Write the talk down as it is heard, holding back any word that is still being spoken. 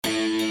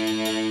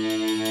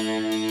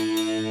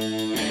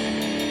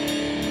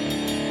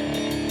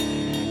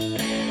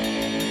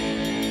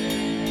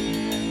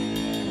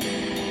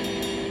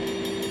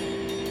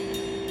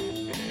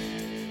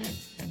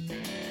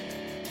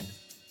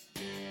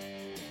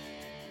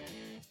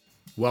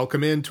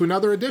Welcome in to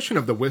another edition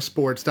of the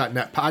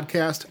WisSports.net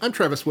podcast. I'm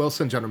Travis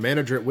Wilson, General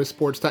Manager at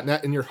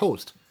WisSports.net and your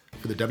host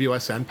for the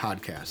WSN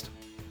Podcast.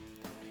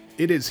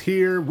 It is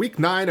here, week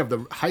 9 of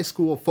the high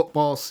school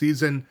football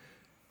season,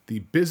 the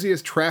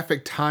busiest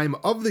traffic time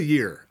of the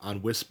year on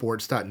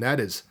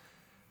WisSports.net as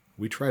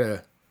we try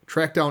to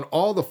track down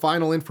all the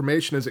final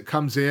information as it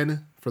comes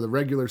in for the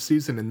regular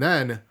season, and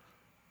then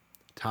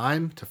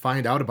time to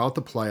find out about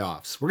the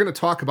playoffs. We're going to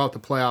talk about the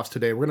playoffs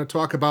today. We're going to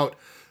talk about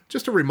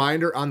just a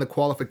reminder on the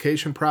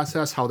qualification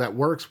process, how that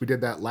works. We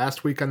did that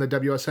last week on the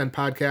WSN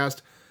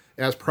podcast.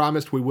 As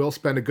promised, we will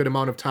spend a good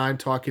amount of time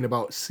talking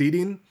about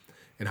seeding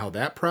and how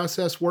that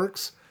process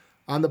works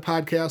on the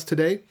podcast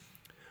today.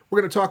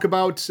 We're going to talk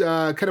about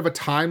kind of a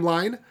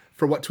timeline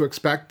for what to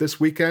expect this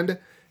weekend,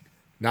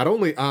 not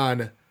only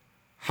on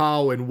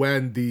how and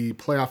when the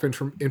playoff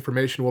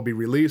information will be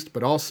released,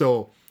 but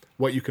also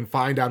what you can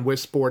find on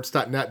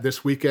WisSports.net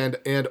this weekend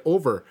and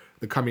over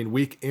the coming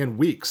week and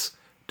weeks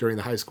during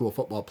the high school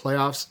football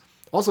playoffs.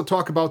 Also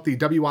talk about the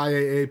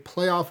WIAA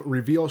playoff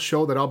reveal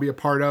show that I'll be a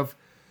part of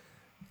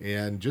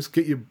and just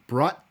get you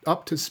brought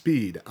up to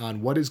speed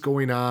on what is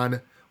going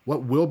on,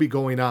 what will be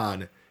going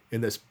on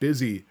in this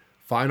busy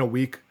final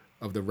week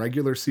of the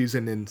regular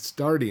season and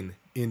starting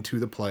into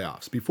the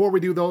playoffs. Before we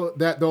do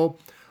that,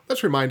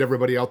 let's remind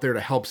everybody out there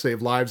to help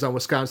save lives on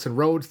Wisconsin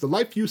roads. The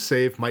life you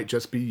save might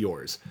just be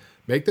yours.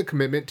 Make the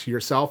commitment to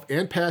yourself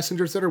and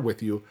passengers that are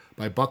with you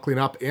by buckling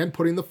up and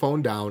putting the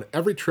phone down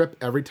every trip,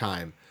 every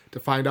time. To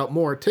find out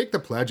more, take the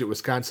pledge at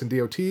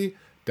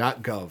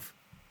wisconsindot.gov.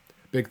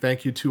 Big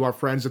thank you to our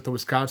friends at the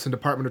Wisconsin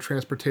Department of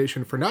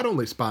Transportation for not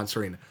only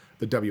sponsoring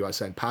the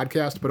WSN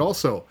podcast, but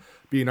also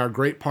being our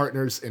great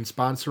partners in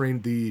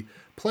sponsoring the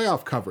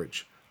playoff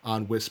coverage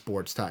on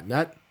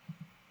WisSports.net.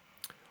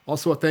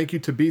 Also, a thank you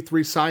to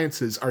B3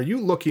 Sciences. Are you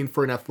looking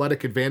for an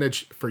athletic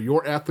advantage for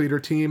your athlete or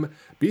team?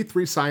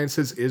 B3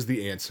 Sciences is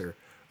the answer.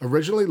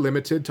 Originally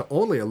limited to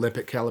only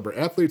Olympic caliber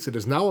athletes, it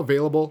is now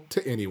available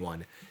to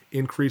anyone.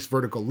 Increase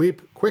vertical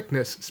leap,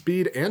 quickness,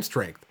 speed, and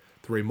strength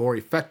through a more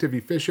effective,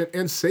 efficient,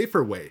 and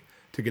safer way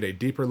to get a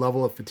deeper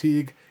level of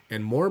fatigue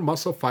and more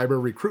muscle fiber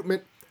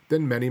recruitment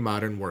than many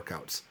modern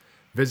workouts.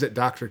 Visit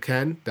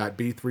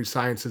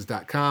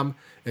drken.b3sciences.com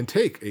and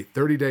take a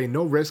 30-day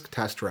no-risk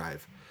test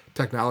drive.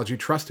 Technology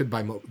trusted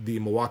by the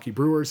Milwaukee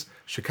Brewers,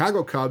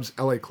 Chicago Cubs,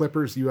 LA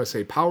Clippers,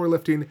 USA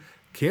Powerlifting,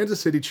 Kansas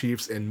City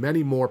Chiefs, and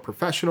many more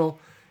professional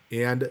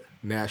and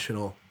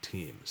national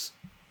teams.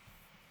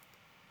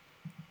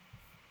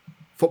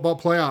 Football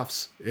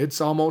playoffs. It's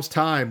almost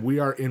time. We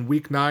are in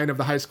week 9 of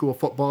the high school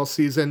football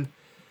season.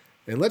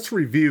 And let's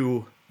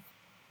review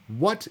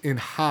what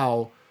and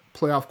how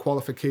playoff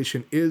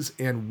qualification is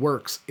and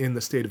works in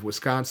the state of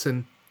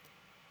Wisconsin.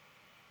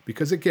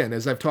 Because again,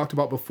 as I've talked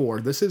about before,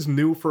 this is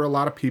new for a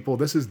lot of people.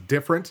 This is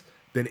different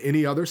than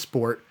any other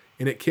sport,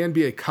 and it can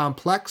be a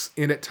complex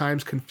and at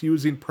times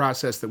confusing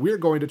process that we're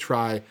going to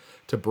try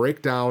to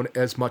break down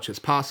as much as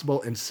possible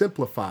and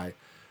simplify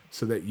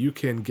so that you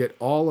can get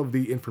all of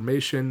the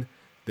information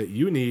that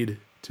you need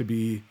to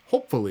be,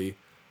 hopefully,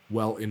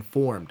 well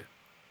informed.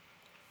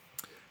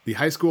 The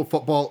high school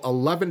football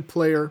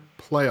 11-player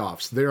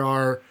playoffs. There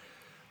are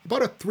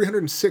about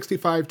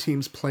 365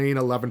 teams playing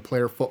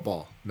 11-player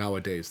football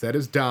nowadays. That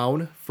is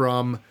down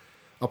from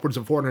upwards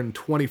of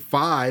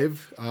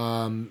 425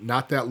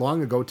 not that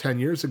long ago, 10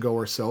 years ago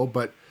or so,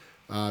 but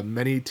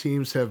many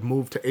teams have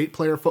moved to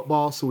 8-player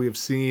football, so we have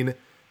seen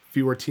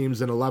fewer teams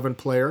than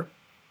 11-player.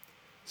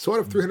 So out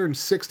of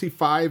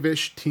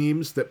 365-ish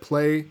teams that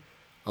play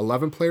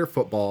 11-player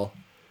football,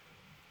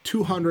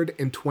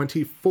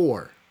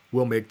 224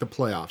 will make the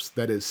playoffs.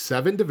 That is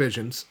 7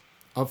 divisions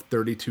of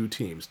 32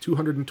 teams,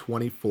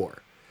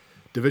 224.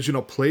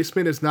 Divisional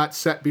placement is not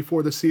set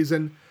before the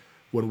season.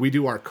 When we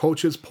do our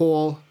coaches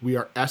poll, we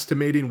are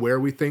estimating where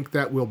we think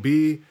that will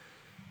be.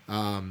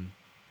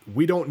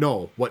 We don't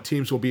know what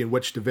teams will be in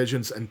which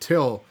divisions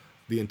until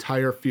the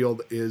entire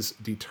field is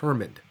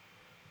determined.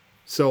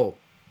 So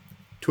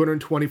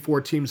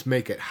 224 teams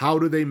make it. How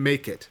do they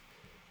make it?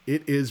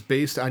 It is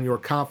based on your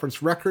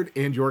conference record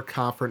and your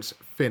conference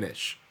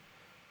finish.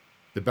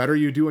 The better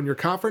you do in your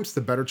conference,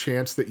 the better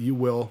chance that you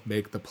will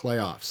make the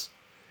playoffs.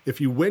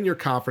 If you win your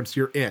conference,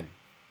 you're in.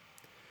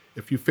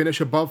 If you finish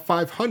above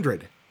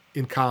 500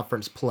 in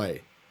conference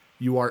play,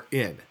 you are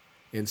in.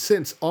 And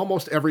since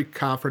almost every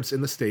conference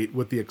in the state,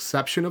 with the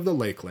exception of the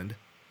Lakeland,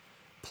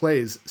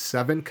 plays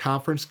 7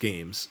 conference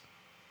games,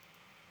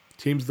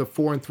 teams with a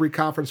 4-3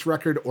 conference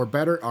record or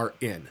better are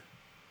in.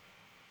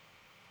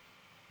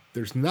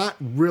 There's not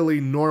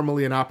really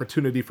normally an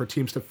opportunity for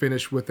teams to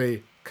finish with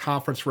a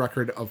conference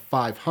record of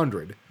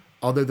 500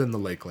 other than the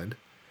Lakeland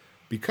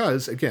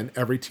because, again,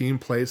 every team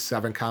plays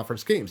 7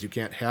 conference games. You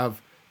can't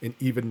have an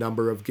even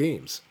number of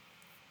games.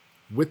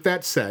 With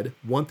that said,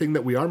 one thing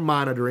that we are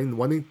monitoring,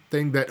 one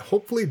thing that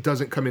hopefully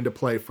doesn't come into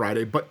play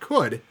Friday but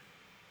could,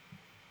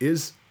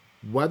 is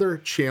weather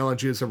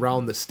challenges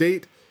around the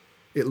state.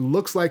 It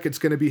looks like it's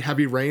going to be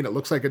heavy rain. It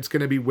looks like it's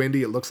going to be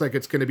windy. It looks like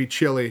it's going to be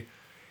chilly.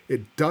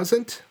 It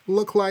doesn't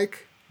look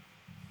like,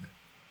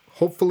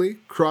 hopefully,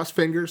 cross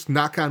fingers,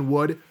 knock on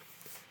wood,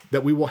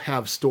 that we will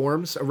have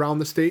storms around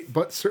the state,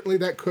 but certainly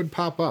that could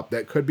pop up.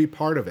 That could be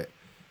part of it.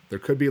 There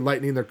could be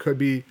lightning, there could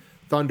be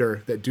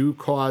thunder that do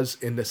cause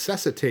and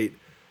necessitate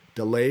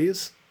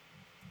delays.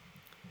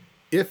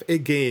 If a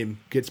game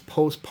gets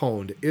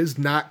postponed, is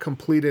not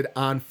completed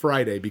on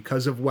Friday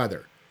because of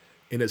weather,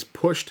 and is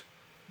pushed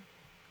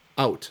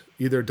out,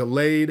 either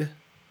delayed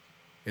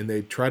and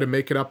they try to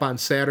make it up on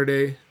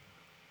Saturday,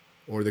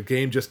 or the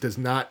game just does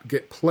not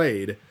get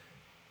played,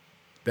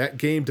 that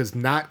game does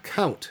not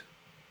count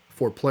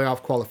for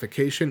playoff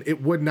qualification.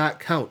 It would not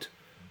count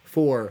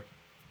for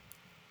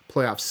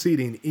playoff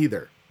seeding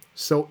either.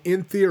 So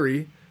in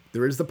theory,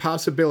 there is the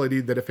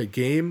possibility that if a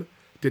game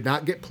did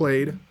not get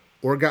played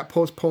or got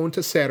postponed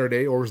to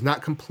Saturday or was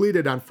not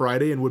completed on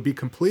Friday and would be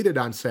completed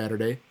on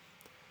Saturday,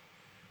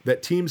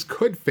 that teams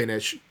could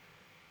finish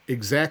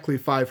exactly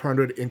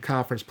 500 in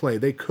conference play.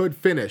 They could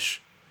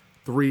finish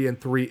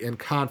 3-3 in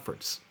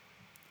conference.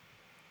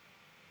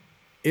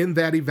 In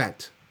that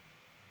event,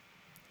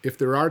 if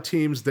there are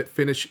teams that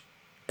finish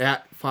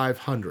at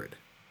 500,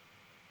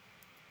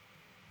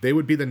 they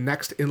would be the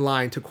next in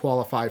line to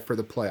qualify for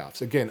the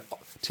playoffs. Again,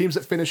 teams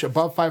that finish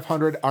above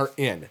 500 are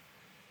in.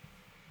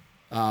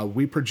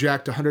 We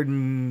project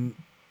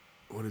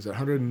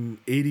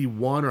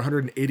 181 or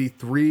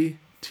 183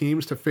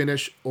 teams to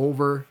finish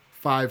over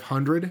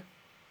 500.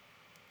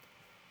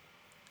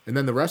 And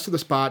then the rest of the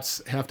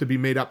spots have to be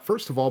made up,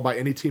 first of all, by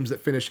any teams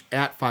that finish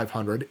at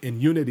 500.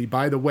 And Unity,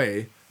 by the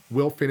way,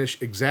 will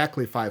finish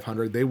exactly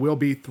 500. They will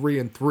be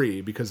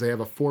 3-3 because they have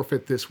a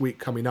forfeit this week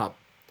coming up.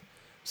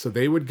 So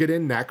they would get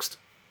in next.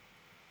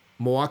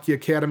 Milwaukee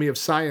Academy of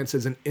Science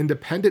is an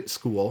independent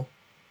school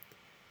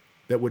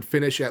that would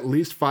finish at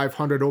least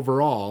 500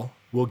 overall,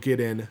 will get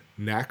in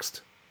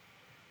next.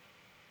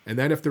 And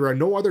then if there are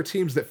no other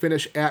teams that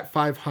finish at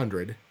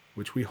 500,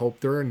 which we hope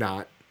there are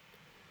not,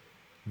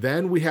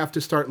 then we have to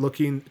start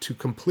looking to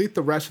complete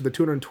the rest of the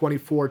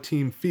 224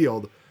 team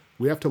field.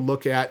 We have to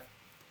look at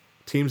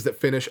teams that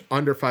finish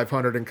under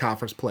 500 in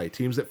conference play,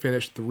 teams that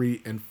finish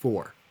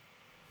 3-4.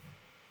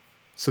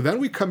 So then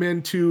we come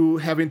into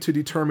having to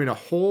determine a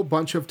whole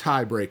bunch of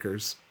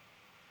tiebreakers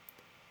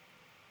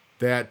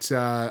that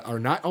are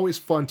not always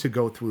fun to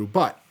go through.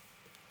 But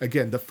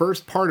again, the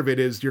first part of it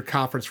is your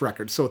conference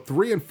record. So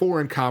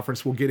 3-4 in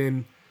conference will get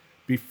in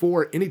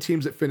before any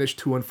teams that finish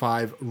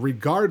 2-5,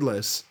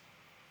 regardless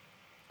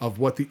of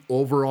what the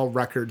overall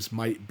records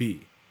might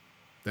be.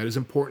 That is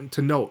important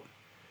to note.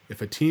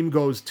 If a team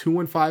goes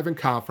 2-5 in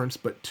conference,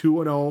 but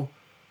 2-0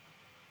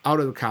 out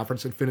of the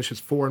conference and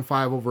finishes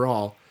 4-5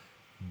 overall,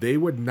 they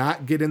would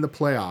not get in the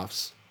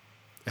playoffs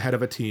ahead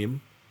of a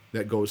team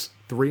that goes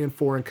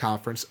 3-4 in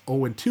conference,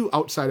 0-2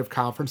 outside of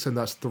conference, and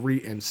thus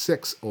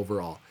 3-6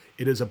 overall.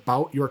 It is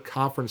about your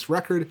conference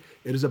record.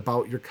 It is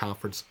about your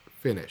conference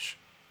finish.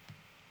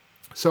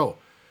 So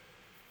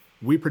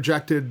we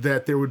projected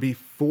that there would be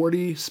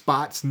 40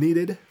 spots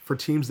needed for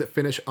teams that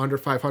finish under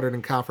 500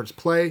 in conference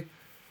play,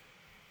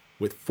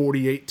 with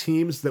 48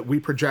 teams that we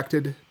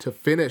projected to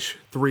finish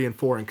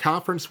 3-4 in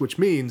conference, which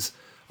means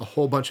a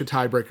whole bunch of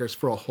tiebreakers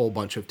for a whole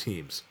bunch of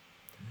teams.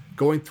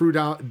 Going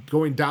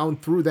down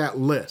through that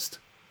list,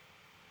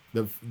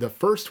 the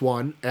first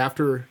one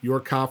after your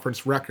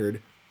conference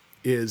record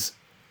is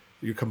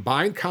your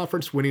combined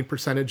conference winning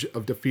percentage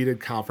of defeated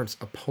conference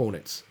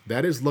opponents.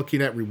 That is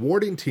looking at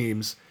rewarding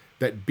teams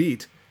that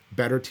beat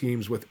better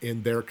teams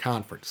within their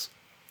conference.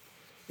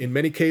 In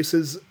many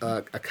cases,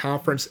 a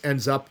conference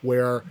ends up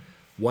where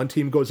one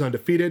team goes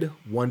undefeated,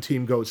 one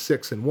team goes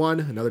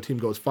 6-1, another team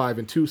goes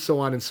 5-2, so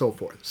on and so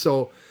forth.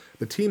 So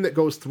the team that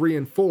goes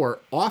 3-4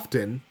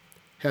 often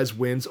has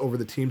wins over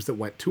the teams that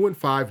went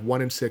 2-5,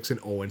 1-6,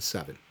 and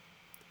 0-7.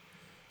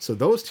 So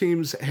those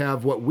teams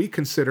have what we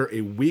consider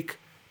a weak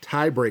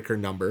tiebreaker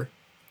number.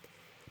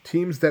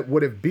 Teams that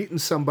would have beaten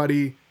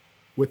somebody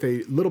with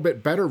a little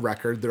bit better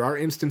record. There are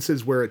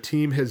instances where a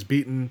team has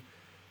beaten,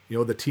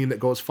 the team that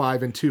goes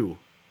 5-2,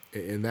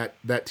 and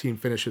that team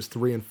finishes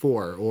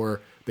 3-4,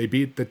 or they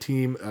beat the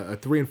team, a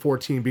 3-4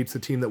 team beats the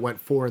team that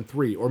went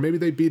 4-3, or maybe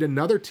they beat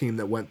another team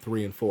that went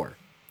 3-4.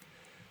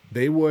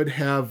 They would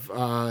have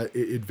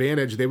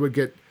advantage. They would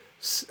get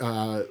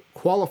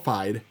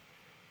qualified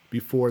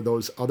before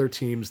those other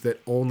teams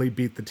that only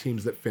beat the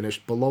teams that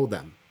finished below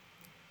them.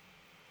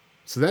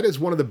 So that is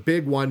one of the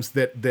big ones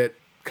that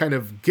kind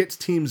of gets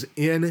teams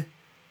in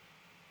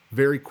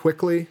very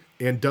quickly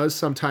and does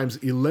sometimes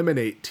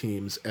eliminate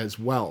teams as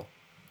well.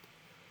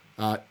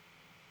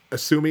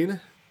 Assuming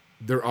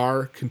there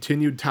are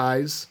continued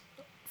ties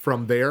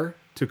from there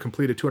to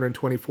complete a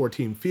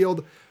 224-team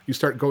field, you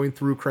start going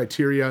through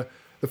criteria.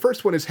 The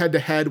first one is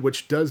head-to-head,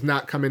 which does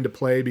not come into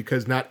play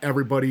because not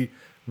everybody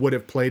would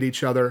have played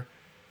each other.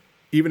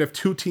 Even if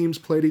two teams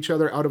played each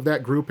other out of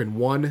that group and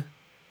one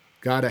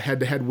got a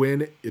head-to-head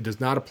win, it does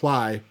not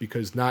apply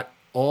because not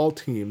all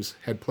teams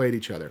had played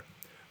each other.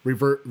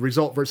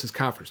 Result versus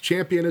conference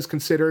champion is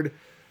considered,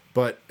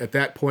 but at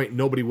that point,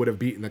 nobody would have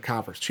beaten the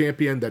conference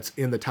champion. That's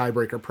in the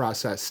tiebreaker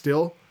process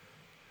still.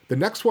 The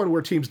next one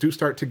where teams do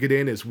start to get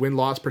in is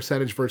win-loss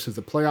percentage versus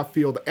the playoff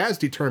field as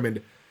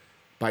determined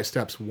by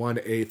steps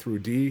 1A through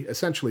D.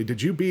 Essentially,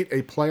 did you beat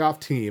a playoff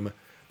team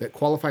that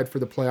qualified for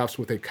the playoffs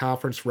with a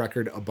conference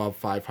record above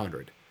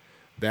 500?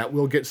 That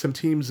will get some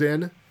teams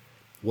in.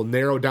 We'll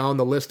narrow down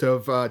the list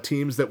of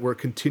teams that we're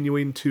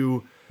continuing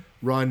to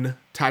run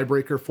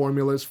tiebreaker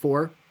formulas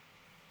for.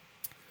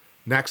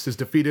 Next is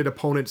defeated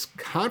opponents'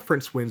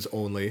 conference wins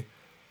only,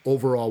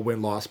 overall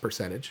win-loss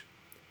percentage.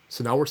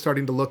 So now we're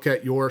starting to look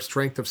at your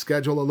strength of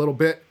schedule a little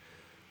bit.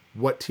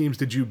 What teams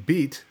did you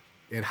beat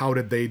and how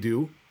did they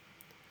do?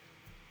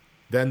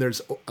 Then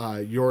there's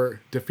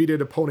your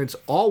defeated opponents'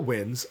 all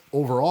wins,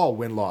 overall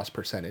win-loss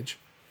percentage.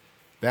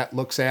 That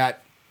looks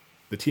at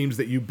the teams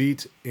that you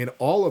beat in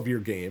all of your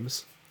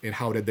games and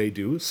how did they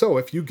do. So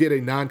if you get a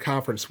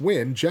non-conference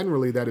win,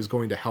 generally that is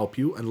going to help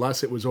you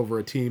unless it was over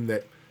a team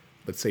that,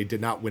 let's say,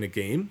 did not win a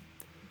game.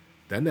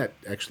 Then that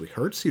actually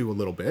hurts you a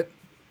little bit.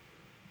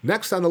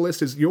 Next on the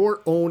list is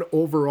your own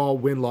overall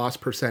win-loss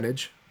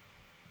percentage.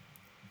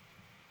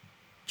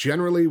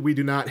 Generally, we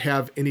do not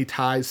have any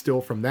ties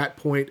still from that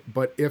point,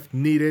 but if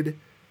needed,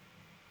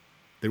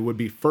 there would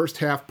be first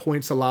half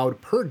points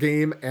allowed per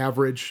game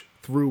average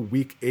through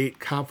week 8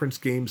 conference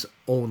games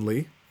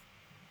only.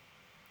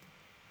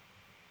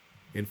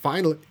 And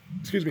finally,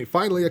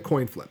 a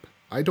coin flip.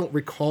 I don't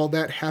recall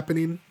that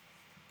happening.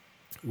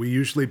 We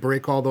usually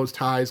break all those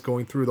ties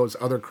going through those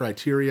other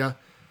criteria,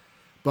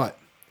 but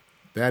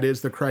that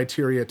is the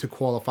criteria to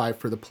qualify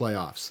for the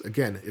playoffs.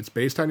 Again, it's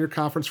based on your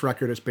conference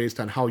record. It's based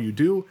on how you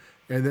do.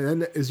 And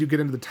then as you get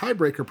into the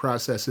tiebreaker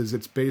processes,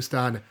 it's based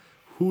on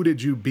who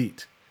did you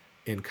beat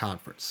in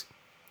conference.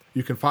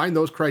 You can find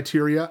those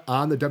criteria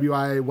on the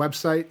WIA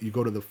website. You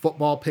go to the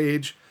football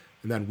page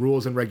and then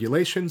rules and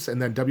regulations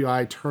and then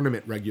WIA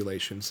tournament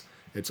regulations.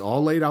 It's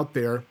all laid out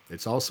there.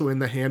 It's also in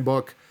the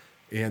handbook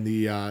and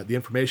the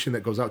information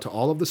that goes out to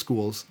all of the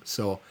schools.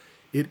 So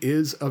it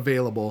is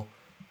available.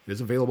 It is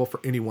available for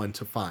anyone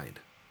to find.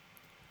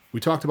 We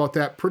talked about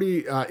that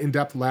pretty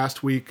in-depth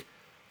last week,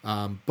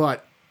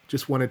 but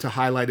just wanted to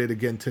highlight it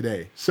again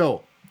today.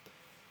 So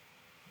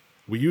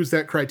we use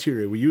that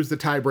criteria. We use the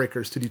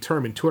tiebreakers to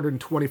determine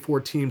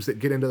 224 teams that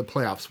get into the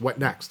playoffs. What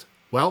next?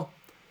 Well,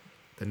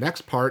 the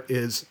next part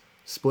is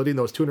splitting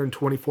those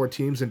 224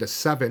 teams into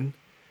 7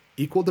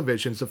 equal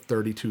divisions of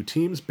 32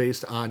 teams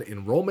based on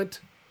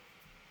enrollment.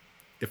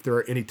 If there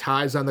are any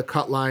ties on the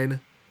cut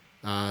line,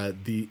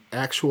 the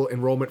actual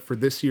enrollment for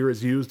this year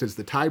is used as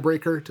the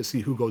tiebreaker to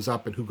see who goes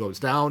up and who goes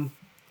down.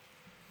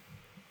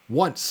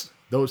 Once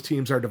those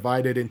teams are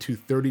divided into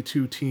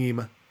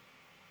 32-team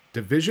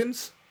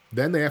divisions,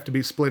 then they have to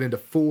be split into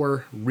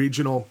 4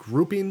 regional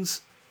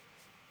groupings.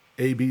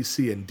 A, B,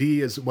 C, and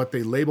D is what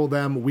they label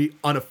them. We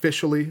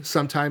unofficially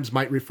sometimes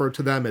might refer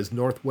to them as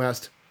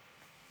Northwest,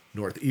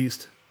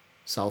 Northeast,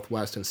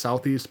 Southwest, and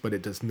Southeast, but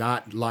it does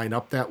not line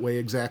up that way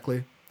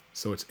exactly.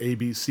 So it's A,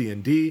 B, C,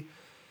 and D.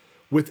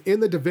 Within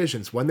the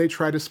divisions, when they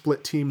try to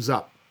split teams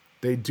up,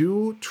 they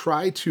do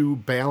try to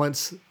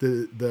balance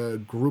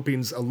the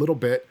groupings a little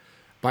bit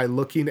by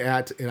looking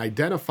at and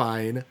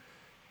identifying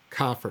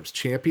conference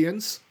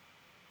champions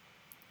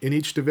in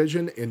each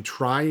division and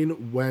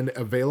trying, when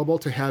available,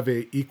 to have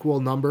an equal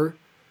number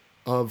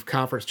of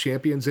conference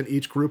champions in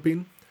each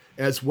grouping,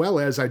 as well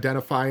as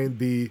identifying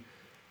the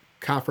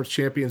conference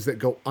champions that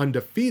go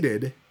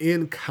undefeated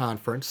in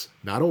conference,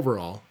 not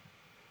overall,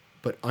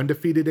 but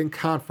undefeated in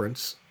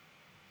conference,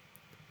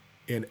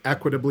 and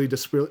equitably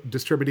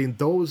distributing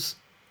those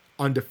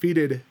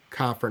undefeated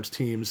conference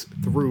teams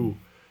through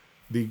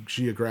the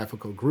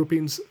geographical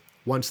groupings.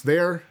 Once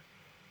there,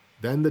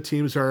 then the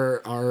teams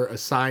are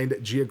assigned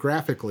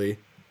geographically.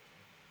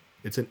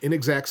 It's an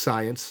inexact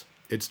science.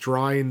 It's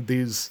drawing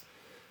these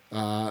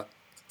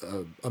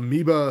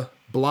amoeba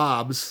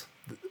blobs.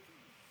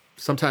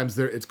 Sometimes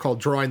it's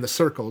called drawing the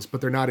circles, but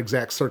they're not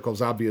exact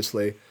circles,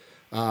 obviously.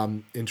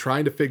 In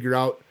trying to figure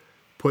out,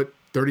 put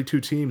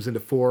 32 teams into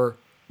 4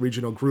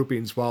 regional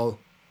groupings while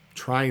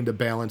trying to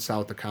balance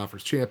out the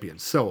conference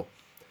champions. So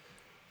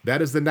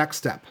that is the next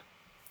step.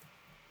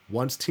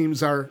 Once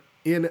teams are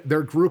in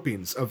their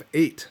groupings of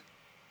 8,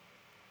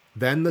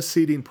 then the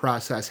seeding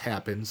process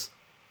happens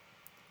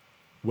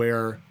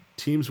where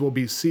teams will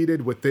be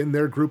seeded within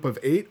their group of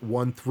 8,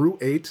 1 through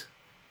 8.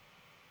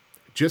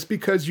 Just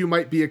because you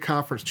might be a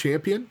conference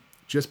champion,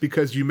 just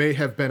because you may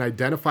have been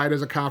identified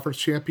as a conference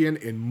champion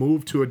and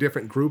moved to a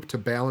different group to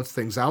balance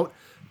things out,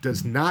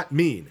 does not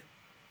mean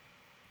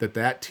that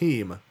that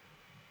team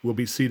will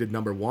be seeded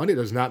number 1. It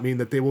does not mean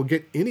that they will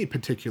get any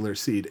particular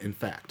seed, in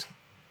fact.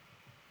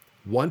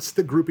 Once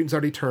the groupings are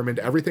determined,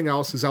 everything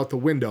else is out the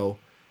window,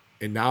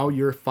 and now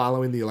you're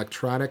following the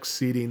electronic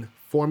seeding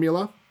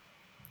formula.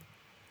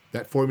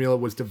 That formula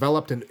was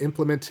developed and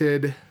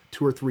implemented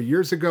 2 or 3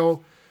 years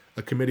ago.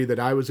 A committee that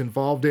I was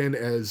involved in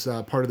as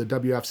part of the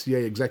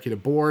WFCA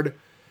executive board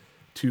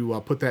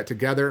to put that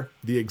together.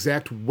 The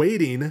exact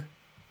weighting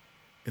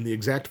and the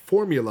exact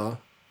formula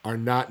are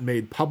not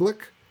made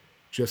public,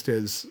 just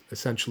as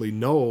essentially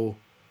no,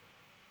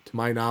 to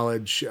my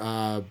knowledge,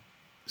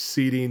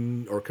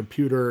 seeding or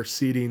computer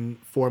seeding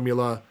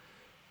formula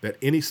that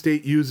any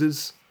state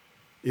uses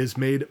is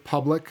made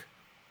public.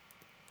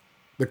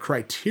 The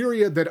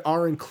criteria that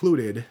are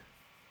included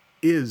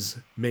is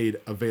made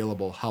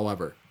available,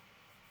 however.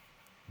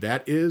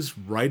 That is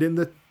right in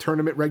the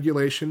tournament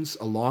regulations,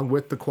 along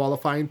with the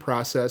qualifying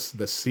process.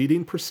 The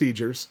seeding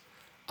procedures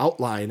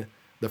outline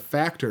the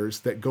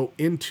factors that go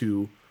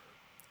into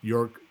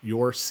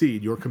your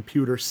seed, your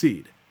computer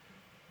seed.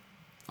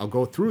 I'll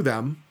go through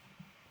them,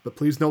 but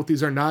please note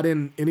these are not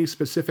in any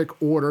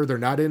specific order. They're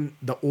not in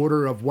the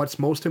order of what's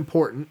most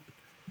important,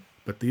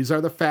 but these are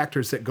the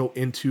factors that go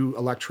into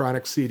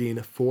electronic seeding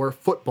for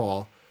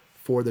football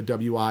for the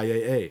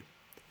WIAA.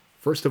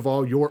 First of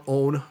all, your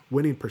own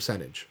winning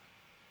percentage,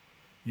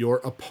 your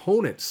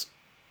opponent's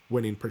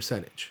winning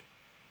percentage,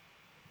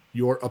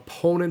 your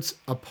opponent's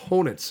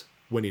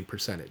winning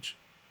percentage.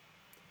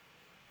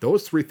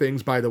 Those three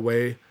things, by the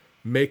way,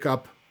 make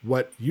up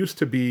what used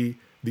to be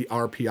the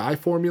RPI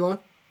formula.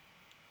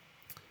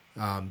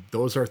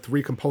 Those are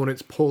three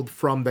components pulled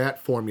from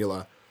that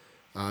formula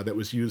that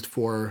was used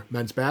for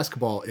men's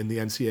basketball in the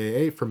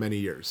NCAA for many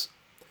years.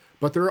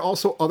 But there are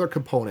also other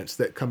components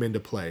that come into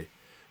play.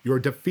 Your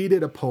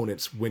defeated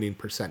opponent's winning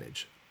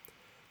percentage,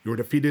 your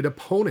defeated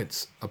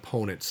opponent's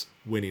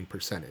winning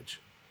percentage.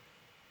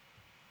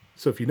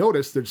 So if you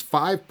notice, there's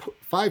five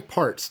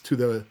parts to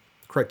the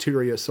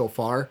criteria so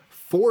far.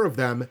 4 of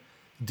them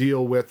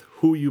deal with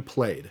who you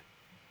played,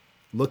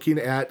 looking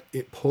at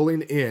it,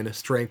 pulling in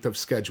strength of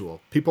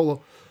schedule.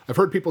 I've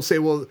heard people say,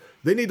 well,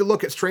 they need to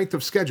look at strength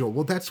of schedule.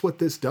 Well, that's what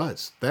this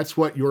does. That's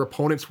what your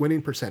opponent's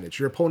winning percentage,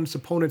 your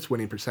opponent's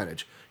winning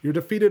percentage, your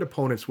defeated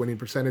opponent's winning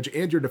percentage,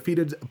 and your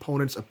defeated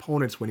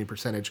opponent's winning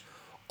percentage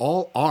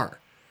all are.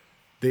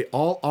 They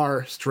all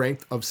are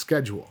strength of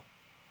schedule.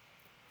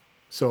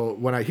 So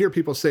when I hear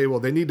people say, well,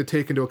 they need to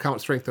take into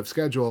account strength of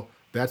schedule,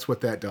 that's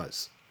what that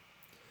does.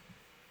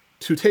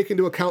 To take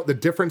into account the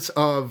difference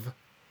of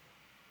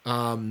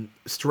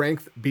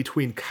strength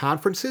between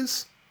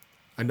conferences,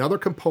 another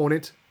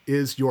component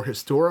is your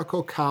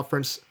historical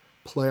conference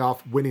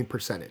playoff winning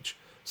percentage.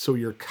 So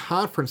your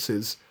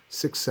conference's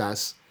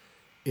success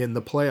in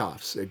the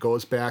playoffs. It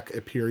goes back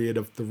a period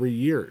of 3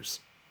 years.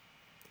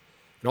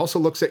 It also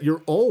looks at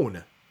your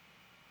own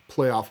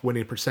playoff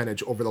winning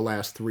percentage over the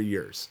last 3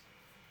 years.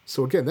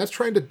 So again, that's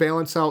trying to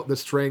balance out the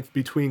strength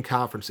between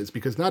conferences,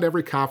 because not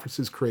every conference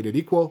is created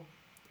equal.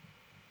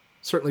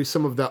 Certainly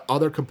some of the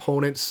other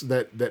components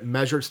that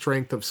measure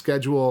strength of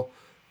schedule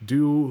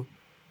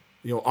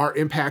are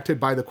impacted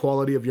by the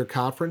quality of your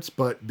conference,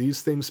 but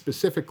these things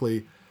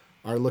specifically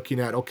are looking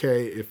at,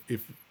 okay,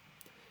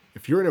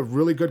 if you're in a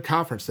really good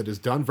conference that has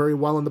done very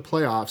well in the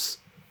playoffs,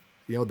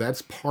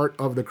 that's part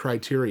of the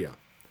criteria.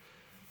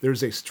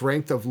 There's a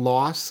strength of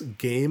loss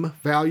game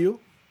value,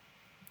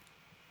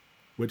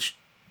 which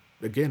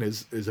again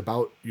is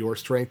about your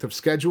strength of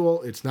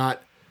schedule. It's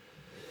not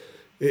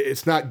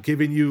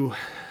giving you,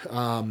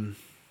 a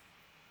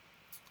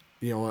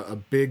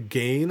big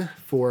gain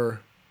for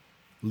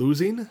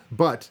losing,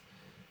 but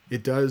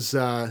it does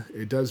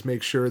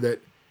make sure that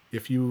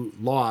if you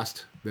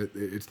lost, that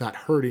it's not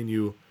hurting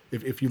you.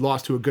 If you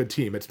lost to a good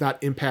team, it's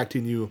not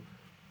impacting you,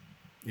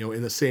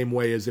 in the same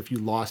way as if you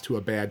lost to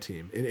a bad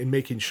team. And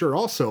making sure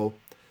also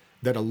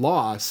that a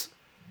loss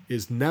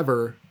is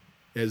never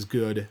as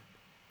good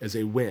as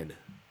a win.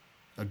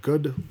 A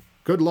good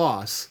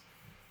loss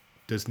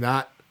does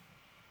not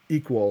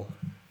equal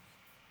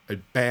a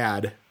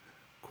bad,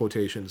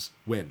 quotations,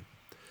 win.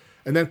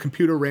 And then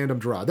computer random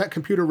draw. That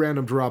computer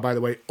random draw, by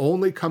the way,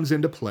 only comes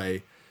into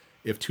play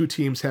if 2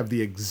 teams have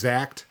the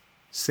exact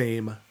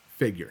same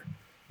figure.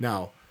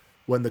 Now,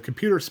 when the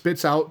computer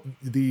spits out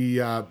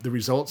the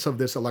results of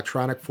this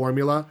electronic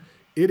formula,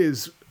 it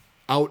is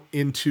out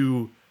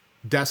into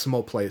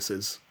decimal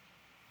places,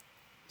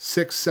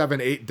 6,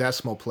 7, 8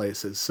 decimal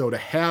places. So to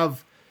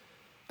have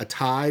a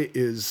tie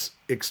is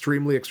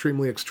extremely,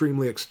 extremely,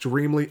 extremely,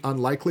 extremely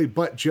unlikely,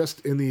 but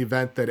just in the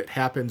event that it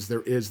happens,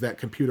 there is that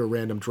computer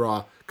random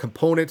draw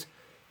component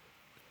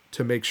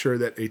to make sure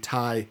that a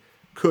tie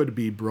could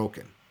be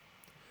broken.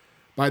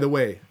 By the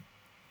way,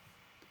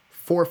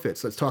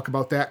 forfeits, let's talk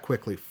about that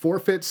quickly.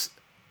 Forfeits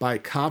by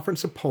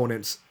conference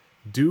opponents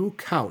do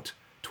count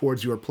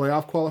towards your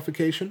playoff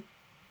qualification.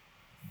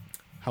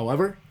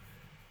 However,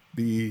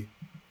 the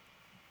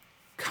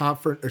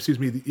conference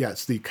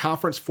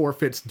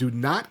forfeits do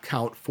not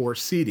count for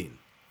seeding.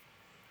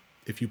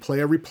 If you play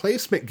a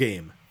replacement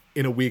game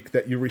in a week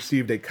that you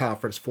received a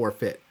conference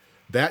forfeit,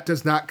 that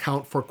does not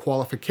count for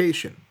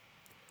qualification.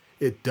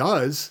 It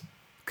does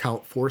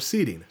count for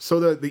seeding.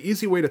 So the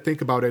easy way to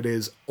think about it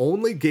is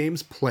only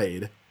games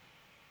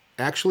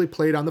actually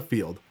played on the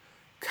field,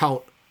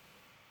 count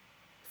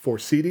for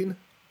seeding,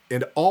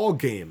 and all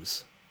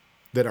games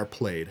that are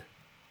played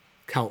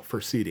count for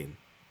seeding.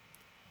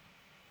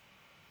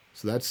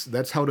 So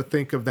that's how to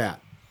think of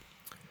that.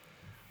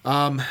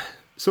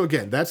 So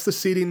again, that's the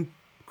seeding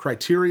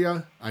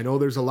criteria. I know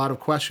there's a lot of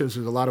questions,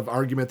 there's a lot of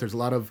argument, there's a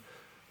lot of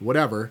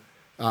whatever.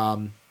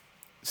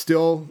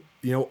 Still,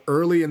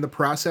 early in the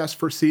process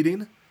for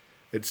seeding.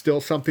 It's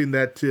still something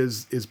that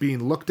is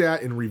being looked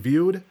at and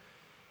reviewed.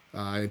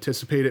 I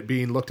anticipate it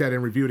being looked at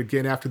and reviewed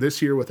again after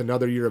this year with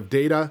another year of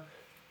data.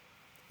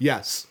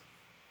 Yes,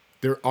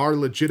 there are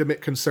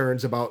legitimate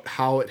concerns about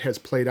how it has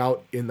played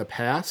out in the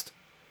past.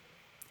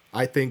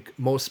 I think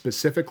most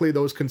specifically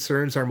those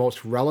concerns are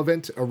most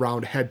relevant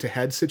around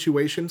head-to-head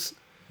situations.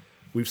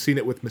 We've seen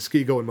it with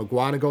Muskego and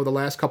Mugwanago the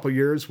last couple of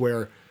years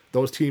where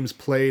those teams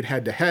played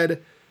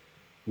head-to-head.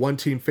 One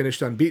team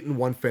finished unbeaten,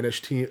 one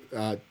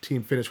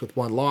team finished with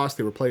one loss.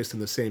 They were placed in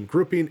the same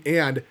grouping,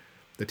 and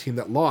the team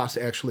that lost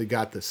actually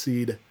got the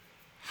seed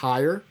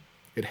higher.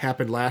 It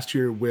happened last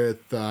year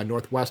with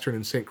Northwestern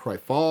and St. Croix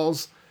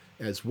Falls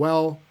as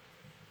well.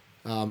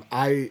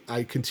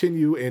 I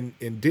continue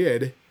and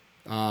did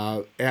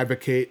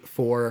advocate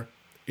for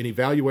an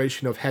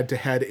evaluation of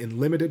head-to-head in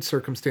limited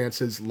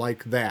circumstances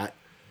like that,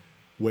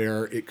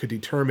 where it could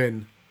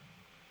determine,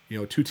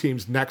 two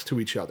teams next to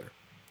each other.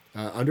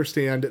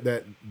 Understand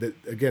that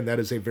again, that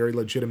is a very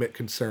legitimate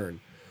concern.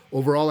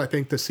 Overall, I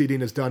think the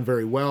seeding is done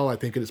very well. I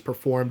think it is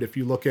performed. If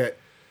you look at,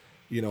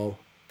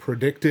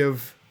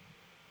 predictive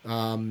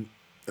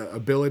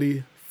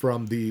ability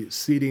from the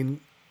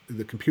seeding,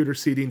 the computer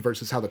seeding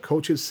versus how the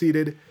coaches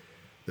seeded,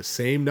 the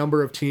same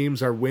number of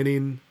teams are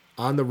winning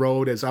on the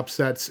road as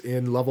upsets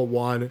in level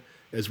 1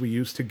 as we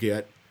used to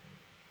get.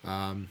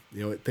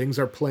 Things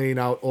are playing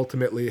out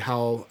ultimately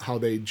how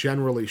they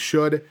generally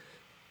should,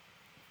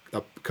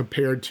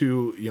 compared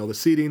to, the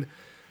seeding.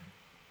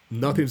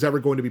 Nothing's ever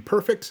going to be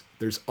perfect.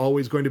 There's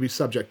always going to be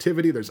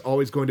subjectivity. There's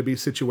always going to be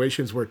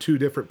situations where two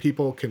different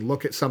people can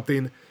look at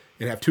something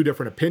and have two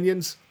different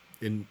opinions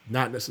and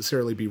not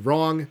necessarily be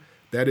wrong.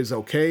 That is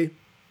okay.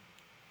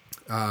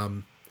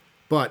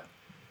 But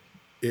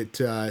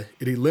it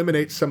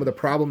eliminates some of the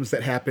problems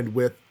that happened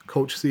with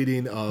coach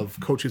seeding, of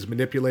coaches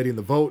manipulating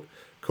the vote,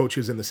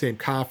 coaches in the same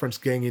conference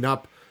ganging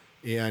up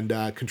and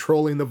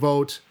controlling the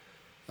vote.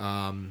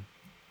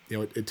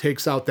 It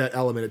takes out that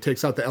element. It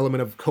takes out the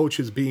element of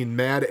coaches being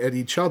mad at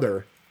each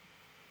other.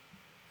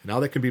 Now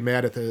they can be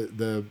mad at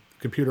the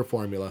computer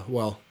formula.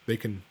 Well, they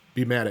can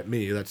be mad at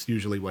me. That's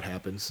usually what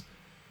happens.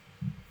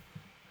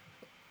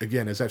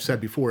 Again, as I've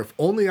said before, if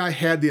only I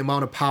had the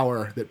amount of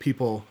power that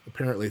people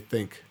apparently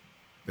think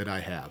that I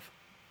have.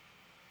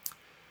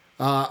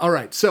 All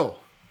right, so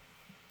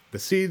the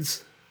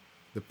seeds,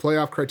 the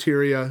playoff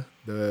criteria,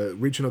 the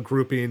regional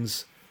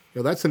groupings,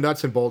 that's the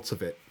nuts and bolts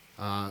of it,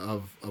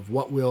 of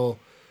what will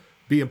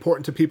be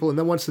important to people. And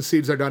then once the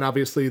seeds are done,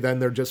 obviously, then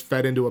they're just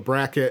fed into a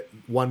bracket.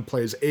 1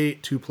 plays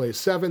 8, 2 plays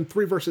 7,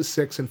 3 versus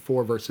 6, and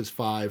 4 versus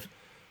 5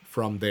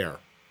 from there.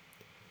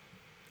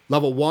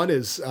 Level 1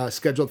 is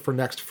scheduled for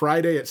next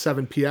Friday at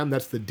 7 p.m.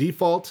 That's the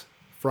default,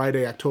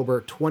 Friday,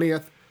 October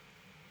 20th.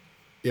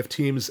 If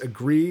teams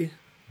agree,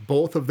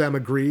 both of them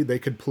agree, they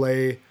could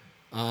play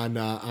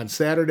on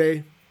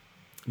Saturday,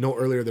 no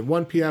earlier than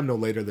 1 p.m., no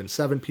later than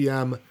 7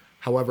 p.m.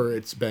 However,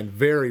 it's been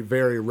very,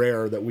 very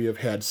rare that we have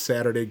had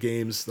Saturday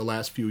games the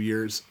last few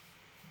years.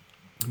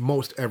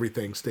 Most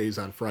everything stays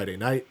on Friday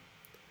night.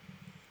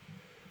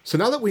 So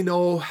now that we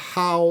know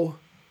how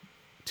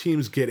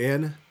teams get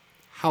in,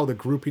 how the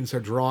groupings are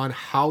drawn,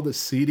 how the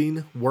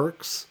seeding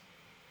works,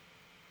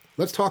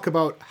 let's talk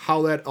about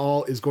how that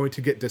all is going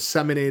to get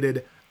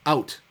disseminated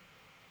out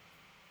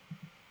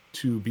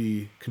to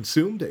be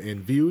consumed and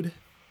viewed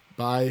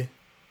by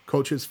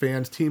coaches,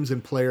 fans, teams,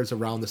 and players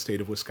around the state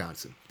of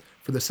Wisconsin.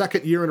 For the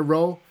second year in a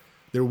row,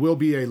 there will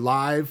be a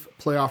live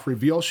playoff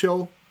reveal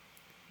show.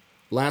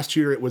 Last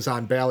year it was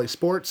on Bally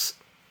Sports.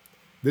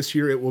 This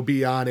year it will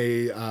be on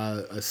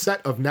a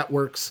set of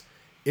networks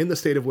in the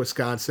state of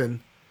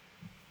Wisconsin: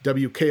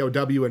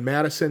 WKOW in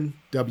Madison,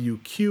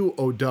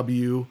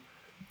 WQOW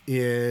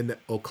in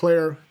Eau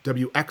Claire,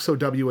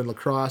 WXOW in La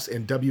Crosse,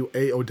 and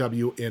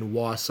WAOW in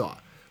Wausau.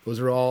 Those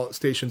are all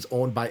stations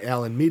owned by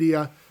Allen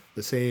Media,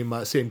 the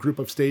same group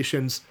of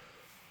stations.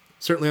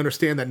 Certainly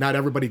understand that not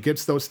everybody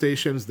gets those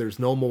stations. There's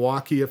no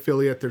Milwaukee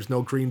affiliate. There's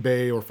no Green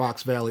Bay or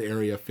Fox Valley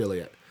area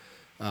affiliate.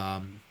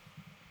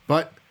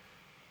 But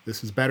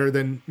this is better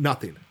than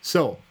nothing.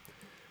 So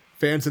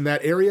fans in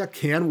that area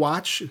can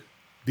watch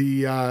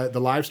the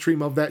live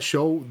stream of that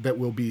show that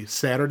will be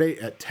Saturday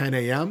at 10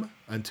 a.m.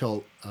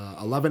 until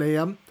 11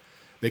 a.m.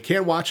 They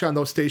can watch on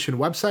those station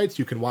websites.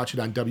 You can watch it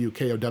on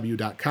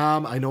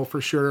WKOW.com, I know for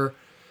sure.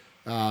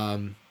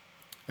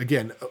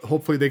 Again,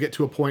 hopefully they get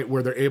to a point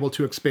where they're able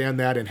to expand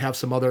that and have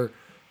some other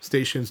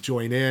stations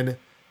join in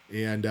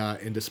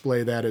and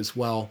display that as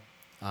well.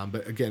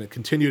 But again, a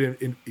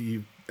continued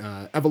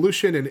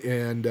evolution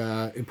and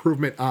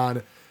improvement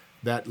on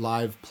that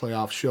live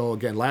playoff show.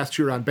 Again, last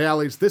year on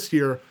Bally's, this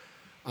year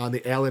on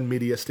the Allen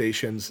Media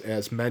stations,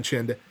 as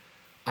mentioned.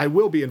 I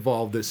will be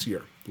involved this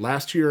year.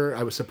 Last year,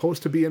 I was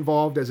supposed to be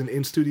involved as an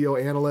in-studio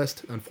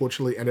analyst.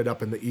 Unfortunately, ended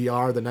up in the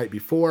ER the night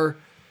before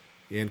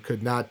and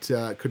could not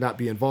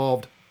be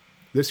involved.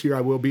 This year,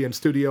 I will be in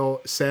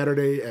studio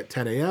Saturday at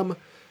 10 a.m.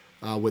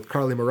 With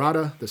Carly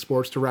Murata, the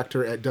sports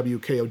director at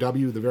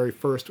WKOW, the very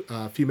first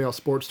female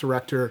sports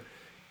director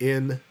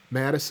in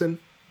Madison.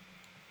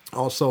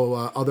 Also,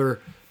 other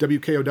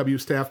WKOW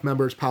staff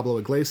members, Pablo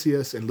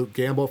Iglesias and Luke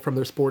Gamble from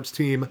their sports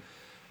team.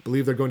 I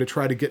believe they're going to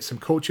try to get some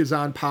coaches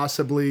on,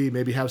 possibly,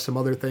 maybe have some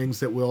other things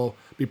that will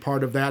be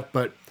part of that.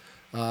 But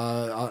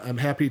I'm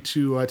happy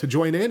to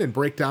join in and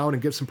break down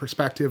and give some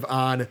perspective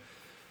on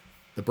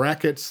the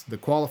brackets, the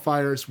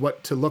qualifiers,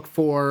 what to look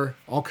for,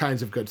 all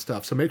kinds of good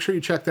stuff. So make sure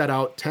you check that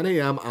out. 10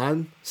 a.m.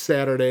 on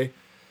Saturday,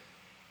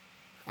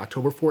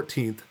 October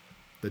 14th,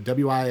 the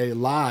WIA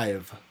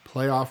Live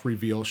Playoff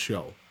Reveal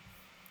Show.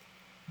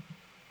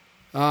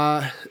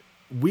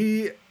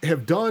 We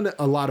have done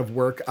a lot of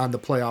work on the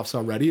playoffs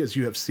already, as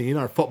you have seen.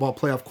 Our football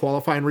playoff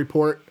qualifying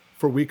report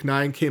for Week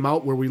 9 came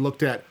out where we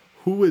looked at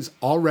who is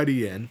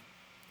already in,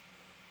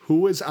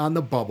 who is on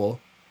the bubble,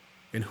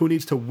 and who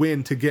needs to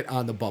win to get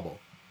on the bubble.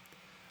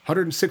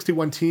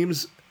 161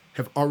 teams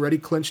have already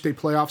clinched a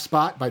playoff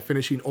spot by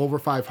finishing over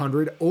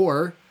 500,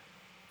 or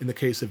in the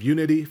case of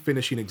Unity,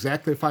 finishing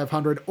exactly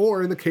 500,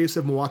 or in the case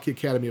of Milwaukee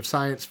Academy of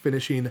Science,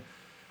 finishing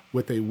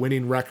with a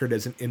winning record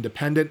as an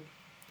independent.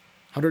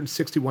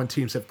 161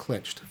 teams have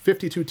clinched.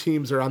 52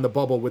 teams are on the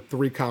bubble with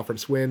 3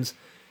 conference wins,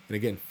 and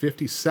again,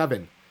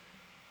 57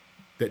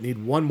 that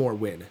need one more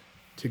win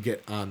to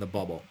get on the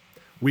bubble.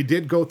 We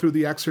did go through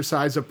the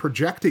exercise of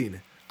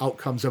projecting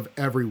outcomes of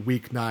every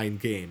Week 9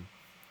 game.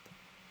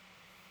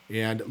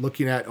 And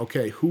looking at,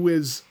 okay, who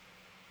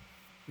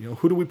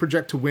do we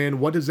project to win?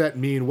 What does that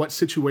mean? What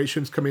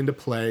situations come into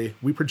play?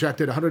 We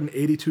projected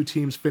 182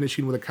 teams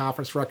finishing with a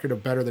conference record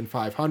of better than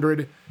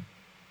 500.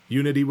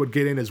 Unity would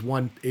get in as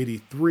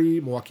 183.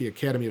 Milwaukee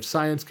Academy of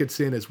Science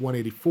gets in as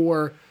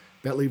 184.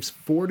 That leaves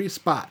 40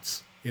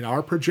 spots in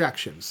our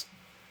projections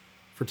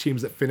for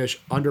teams that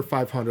finish under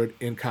 500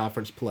 in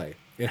conference play.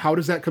 And how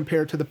does that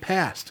compare to the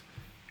past,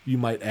 you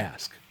might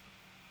ask?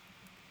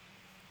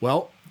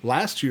 Well,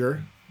 last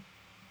year,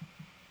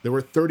 there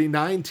were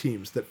 39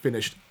 teams that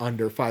finished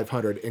under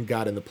 500 and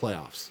got in the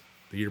playoffs.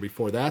 The year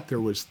before that, there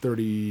was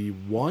 30.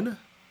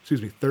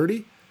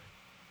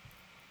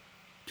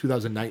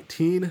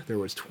 2019, there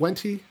was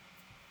 20.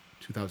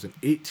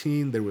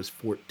 2018, there was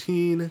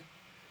 14.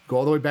 Go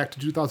all the way back to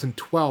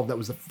 2012. That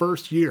was the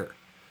first year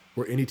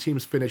where any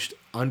teams finished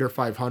under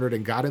 500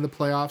 and got in the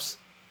playoffs.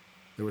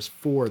 There was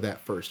 4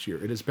 that first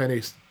year. It has been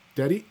a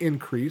steady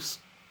increase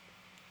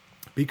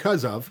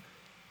because of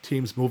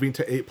teams moving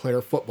to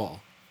 8-player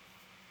football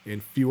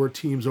and fewer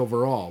teams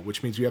overall,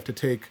 which means you have to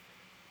take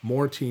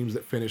more teams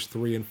that finish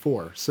 3 and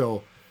 4.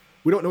 So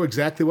we don't know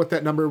exactly what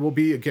that number will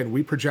be. Again,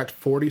 we project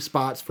 40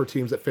 spots for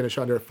teams that finish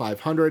under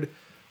 500.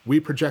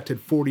 We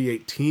projected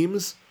 48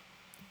 teams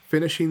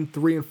finishing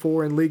 3 and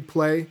 4 in league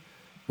play,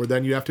 where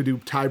then you have to do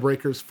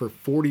tiebreakers for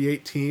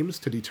 48 teams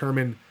to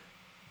determine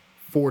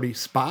 40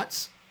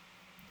 spots.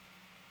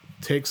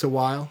 Took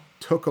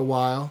a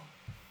while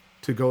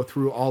to go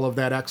through all of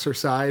that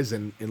exercise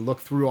and look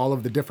through all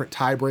of the different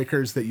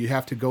tiebreakers that you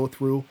have to go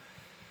through.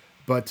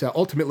 But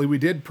ultimately, we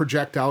did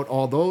project out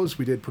all those.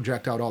 We did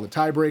project out all the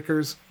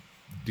tiebreakers,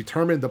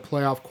 determined the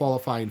playoff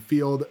qualifying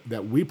field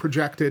that we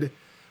projected,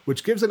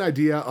 which gives an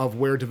idea of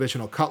where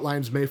divisional cut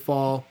lines may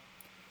fall,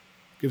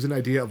 gives an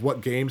idea of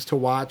what games to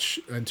watch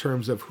in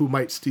terms of who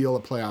might steal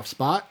a playoff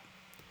spot,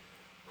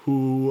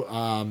 who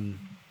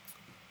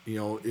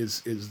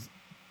is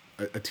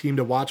a team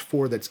to watch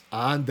for that's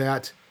on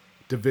that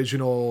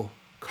divisional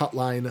cut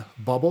line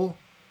bubble.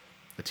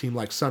 A team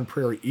like Sun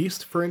Prairie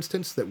East, for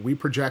instance, that we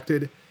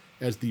projected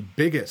as the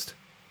biggest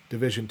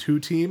Division II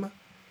team,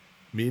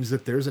 means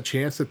that there's a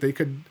chance that they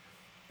could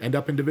end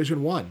up in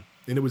Division I.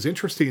 And it was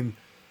interesting,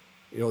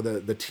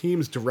 the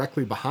teams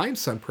directly behind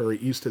Sun Prairie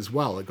East as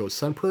well. It goes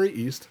Sun Prairie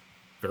East,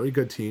 very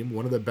good team,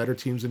 one of the better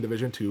teams in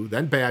Division II,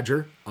 then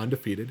Badger,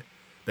 undefeated,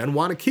 then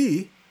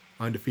Wanakee,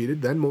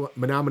 undefeated, then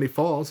Menominee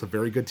Falls, a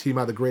very good team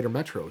out of the Greater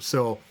Metro.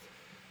 So,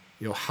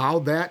 how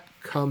that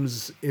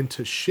comes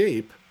into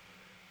shape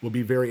will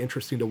be very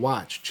interesting to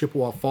watch.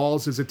 Chippewa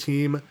Falls is a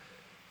team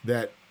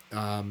that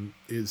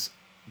is,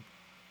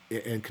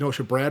 and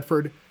Kenosha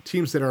Bradford,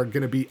 teams that are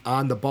going to be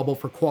on the bubble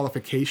for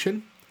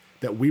qualification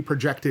that we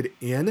projected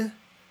in,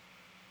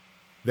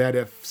 that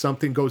if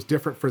something goes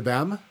different for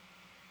them,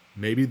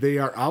 maybe they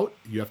are out.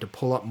 You have to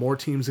pull up more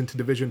teams into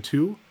Division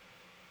II.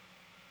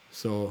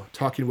 So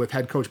talking with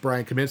head coach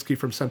Brian Kaminsky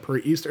from Sun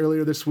Prairie East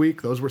earlier this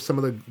week, those were some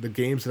of the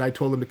games that I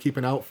told him to keep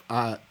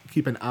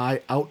an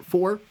eye out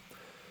for.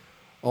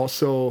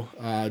 Also,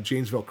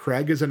 Janesville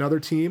Craig is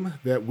another team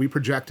that we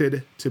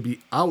projected to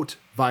be out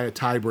via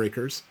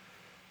tiebreakers.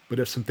 But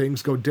if some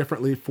things go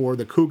differently for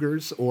the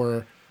Cougars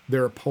or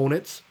their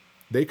opponents,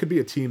 they could be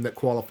a team that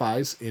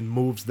qualifies and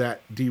moves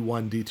that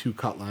D1, D2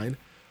 cut line.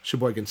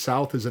 Sheboygan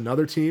South is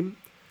another team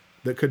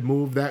that could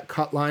move that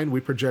cut line. We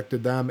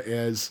projected them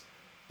as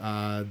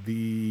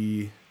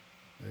the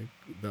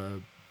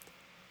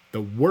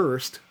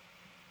worst.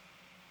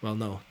 Well,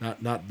 no,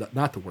 not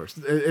the worst.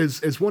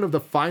 Is one of the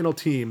final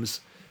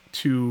teams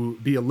to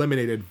be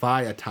eliminated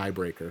via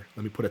tiebreaker.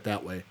 Let me put it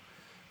that way.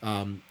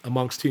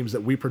 Amongst teams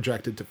that we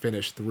projected to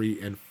finish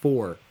 3 and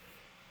 4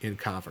 in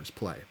conference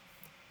play.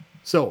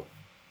 So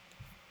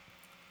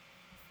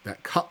those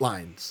cut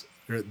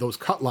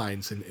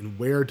lines and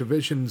where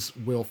divisions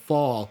will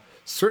fall,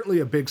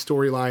 certainly a big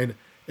storyline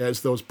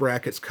as those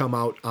brackets come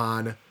out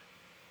on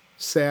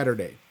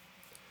Saturday.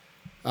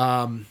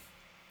 Other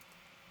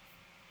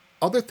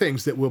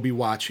things that we'll be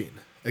watching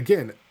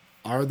again,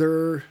 are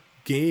there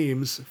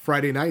games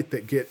Friday night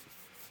that get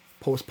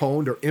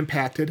postponed or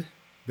impacted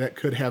that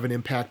could have an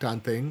impact on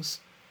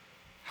things?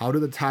 How do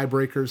the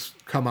tiebreakers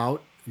come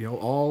out?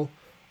 All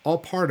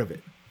part of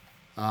it.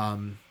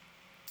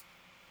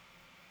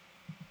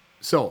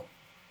 So,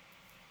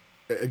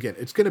 again,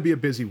 it's going to be a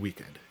busy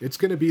weekend. It's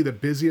going to be the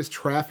busiest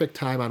traffic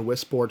time on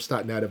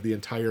WisSports.net of the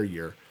entire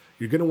year.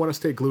 You're going to want to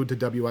stay glued to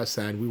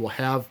WSN. We will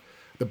have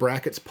the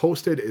brackets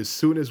posted as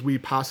soon as we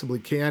possibly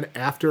can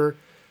after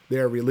they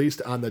are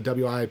released on the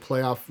WI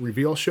Playoff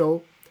Reveal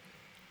Show.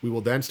 We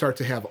will then start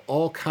to have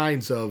all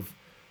kinds of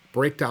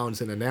breakdowns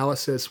and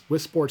analysis.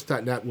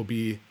 WisSports.net will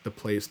be the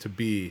place to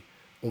be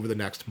over the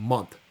next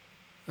month.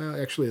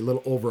 Actually, a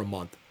little over a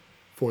month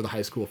for the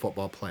high school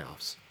football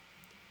playoffs.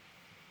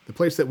 The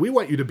place that we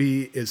want you to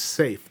be is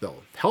safe,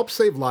 though. Help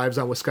save lives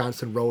on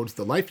Wisconsin roads.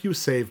 The life you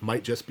save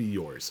might just be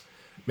yours.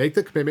 Make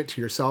the commitment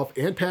to yourself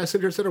and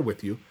passengers that are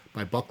with you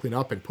by buckling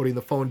up and putting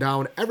the phone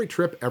down every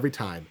trip, every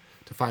time.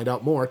 To find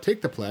out more,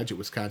 take the pledge at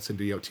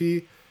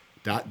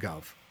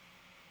wisconsindot.gov.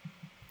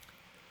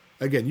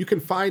 Again, you can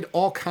find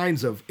all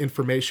kinds of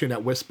information at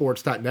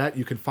wisports.net.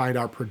 You can find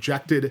our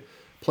projected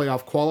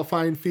playoff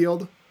qualifying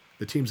field,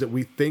 the teams that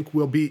we think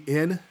will be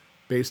in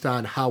based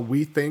on how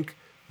we think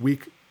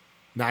Week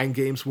 9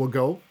 games will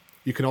go.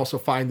 You can also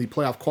find the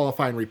playoff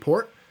qualifying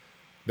report.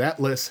 That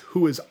lists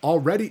who is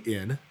already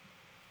in,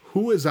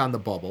 who is on the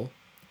bubble,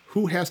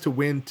 who has to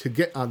win to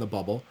get on the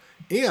bubble,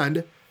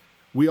 and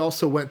we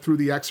also went through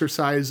the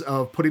exercise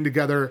of putting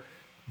together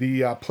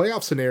the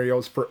playoff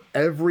scenarios for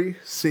every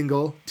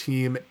single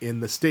team in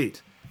the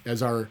state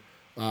as our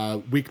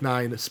Week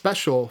 9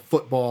 special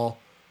football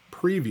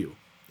preview,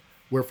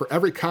 where for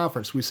every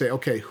conference we say,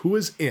 okay, who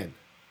is in,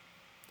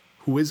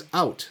 who is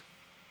out,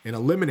 and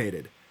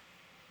eliminated.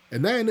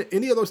 And then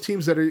any of those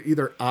teams that are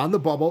either on the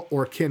bubble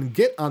or can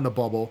get on the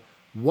bubble,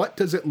 what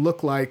does it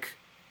look like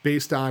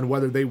based on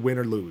whether they win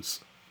or lose?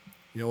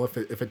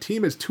 If a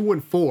team is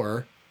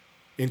 2-4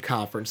 in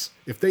conference,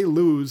 if they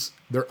lose,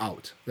 they're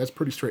out. That's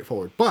pretty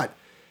straightforward. But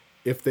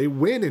if they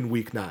win in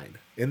Week 9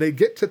 and they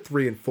get to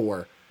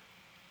 3-4,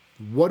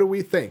 what do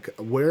we think?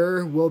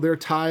 Where will their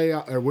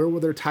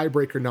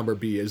tiebreaker number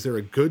be? Is there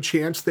a good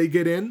chance they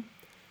get in?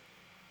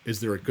 Is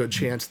there a good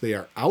chance they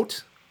are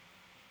out?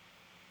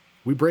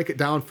 We break it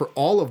down for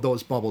all of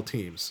those bubble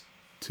teams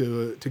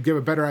to give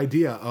a better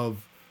idea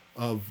of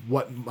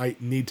what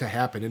might need to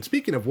happen. And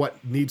speaking of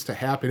what needs to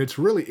happen, it's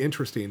really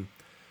interesting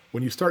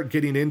when you start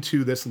getting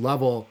into this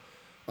level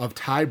of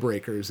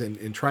tiebreakers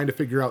and trying to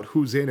figure out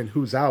who's in and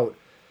who's out,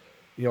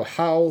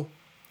 how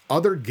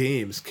other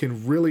games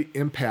can really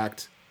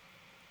impact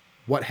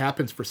what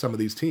happens for some of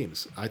these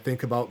teams. I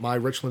think about my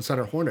Richland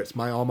Center Hornets,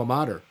 my alma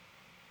mater.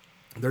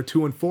 They're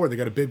 2-4. They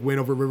got a big win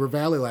over River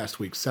Valley last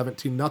week,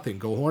 17-0.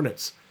 Go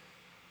Hornets.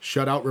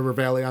 Shut out River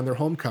Valley on their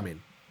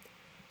homecoming.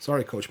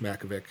 Sorry, Coach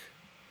Makovic.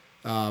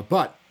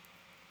 But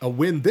a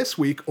win this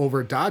week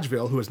over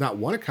Dodgeville, who has not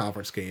won a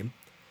conference game,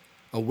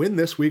 a win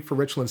this week for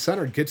Richland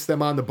Center gets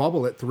them on the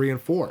bubble at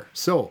 3-4.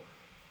 So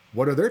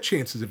what are their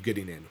chances of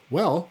getting in?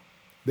 Well,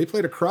 they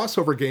played a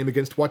crossover game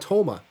against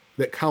Watoma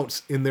that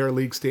counts in their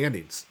league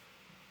standings.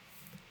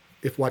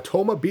 If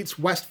Watoma beats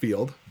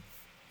Westfield,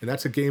 and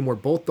that's a game where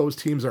both those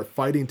teams are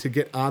fighting to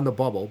get on the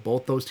bubble,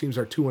 both those teams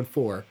are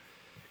 2-4.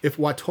 If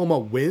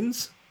Watoma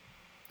wins,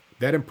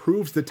 that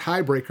improves the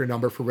tiebreaker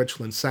number for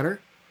Richland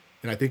Center,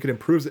 and I think it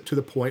improves it to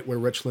the point where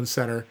Richland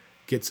Center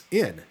gets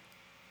in.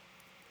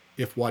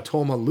 If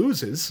Watoma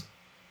loses,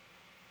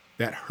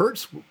 that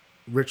hurts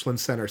Richland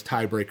Center's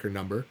tiebreaker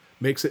number,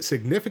 makes it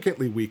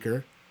significantly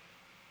weaker,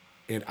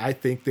 and I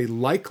think they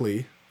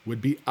likely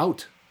would be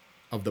out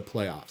of the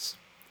playoffs.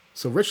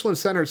 So Richland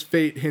Center's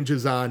fate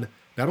hinges on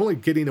not only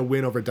getting a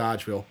win over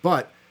Dodgeville,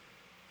 but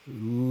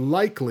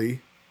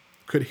likely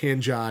could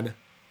hinge on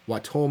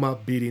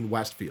Watoma beating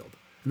Westfield.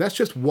 And that's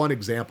just one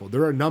example.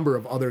 There are a number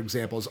of other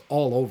examples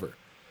all over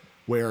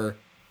where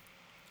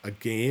a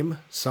game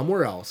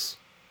somewhere else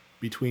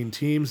between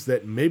teams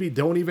that maybe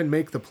don't even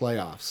make the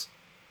playoffs,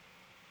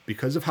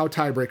 because of how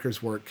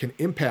tiebreakers work, can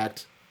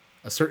impact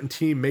a certain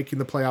team making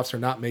the playoffs or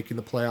not making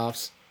the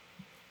playoffs.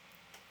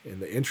 And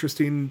the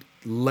interesting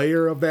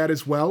layer of that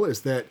as well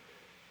is that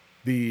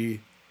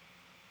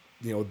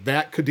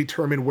that could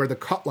determine where the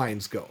cut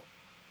lines go.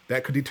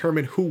 That could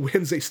determine who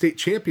wins a state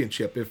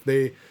championship. If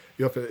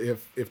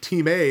if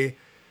Team A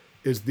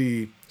is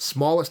the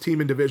smallest team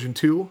in Division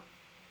II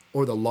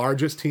or the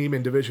largest team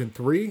in Division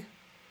III,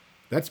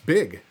 that's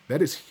big.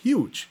 That is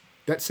huge.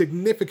 That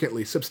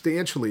significantly,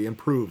 substantially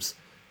improves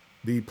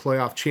the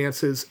playoff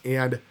chances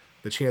and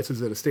the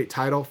chances at a state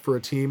title for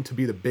a team to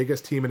be the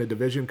biggest team in a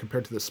division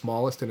compared to the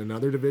smallest in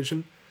another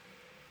division.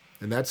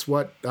 And that's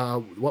what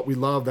we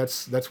love.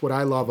 That's what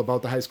I love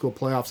about the high school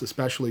playoffs,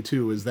 especially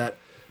too, is that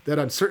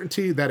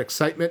uncertainty, that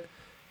excitement,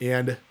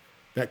 and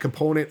that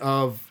component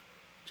of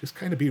just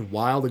kind of being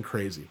wild and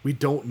crazy. We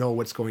don't know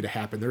what's going to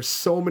happen. There's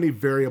so many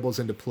variables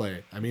into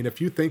play. I mean,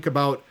 if you think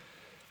about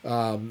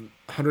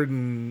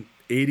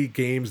 180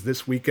 games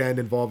this weekend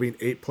involving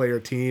 8-player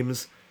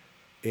teams,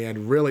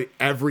 and really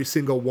every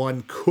single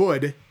one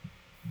could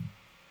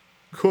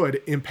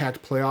could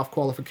impact playoff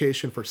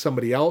qualification for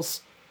somebody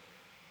else.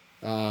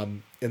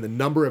 And the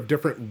number of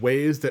different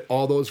ways that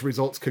all those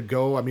results could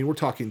go. I mean, we're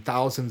talking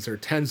thousands or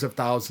tens of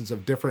thousands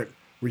of different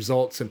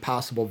results and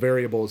possible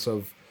variables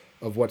of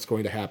what's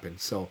going to happen.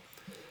 So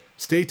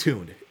stay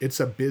tuned. It's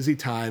a busy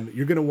time.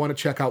 You're going to want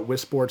to check out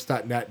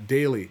WisSports.net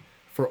daily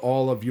for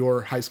all of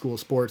your high school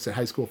sports and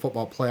high school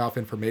football playoff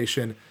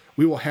information.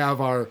 We will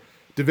have our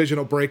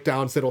divisional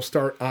breakdowns that'll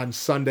start on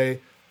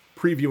Sunday,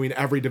 previewing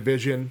every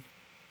division,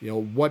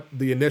 what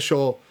the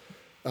initial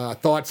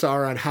thoughts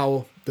are on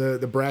how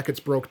the brackets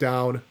broke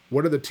down,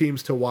 what are the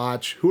teams to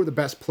watch, who are the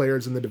best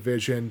players in the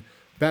division,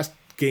 best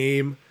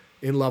game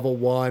in level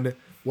 1,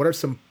 what are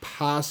some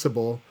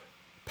possible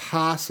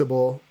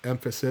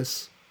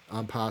emphasis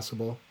on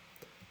possible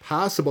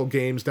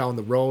games down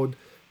the road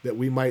that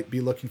we might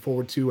be looking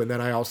forward to. And then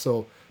I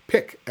also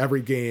pick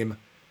every game,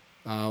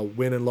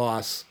 win and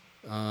loss,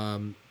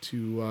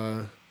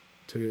 to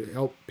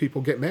help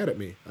people get mad at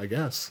me, I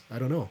guess. I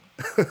don't know.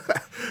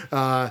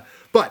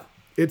 But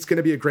it's going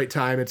to be a great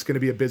time. It's going to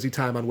be a busy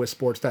time on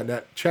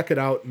WisSports.net. Check it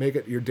out. Make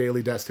it your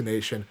daily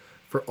destination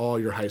for all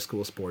your high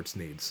school sports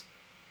needs.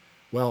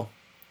 Well,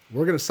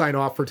 we're going to sign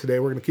off for today.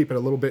 We're going to keep it a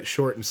little bit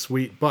short and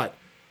sweet, but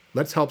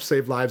let's help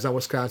save lives on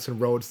Wisconsin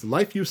roads. The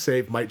life you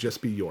save might just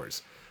be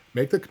yours.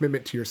 Make the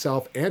commitment to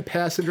yourself and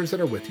passengers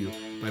that are with you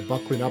by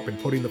buckling up and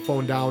putting the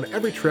phone down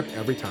every trip,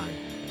 every time.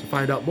 To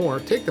find out more,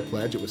 take the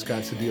pledge at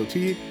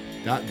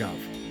wisconsindot.gov.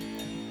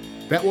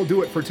 That will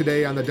do it for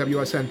today on the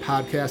WSN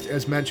Podcast.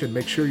 As mentioned,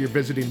 make sure you're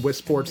visiting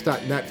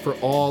WisSports.net for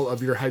all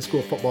of your high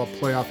school football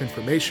playoff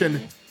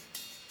information.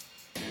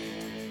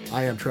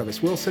 I am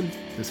Travis Wilson.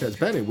 This has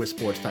been a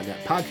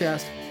WisSports.net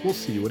podcast. We'll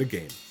see you at a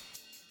game.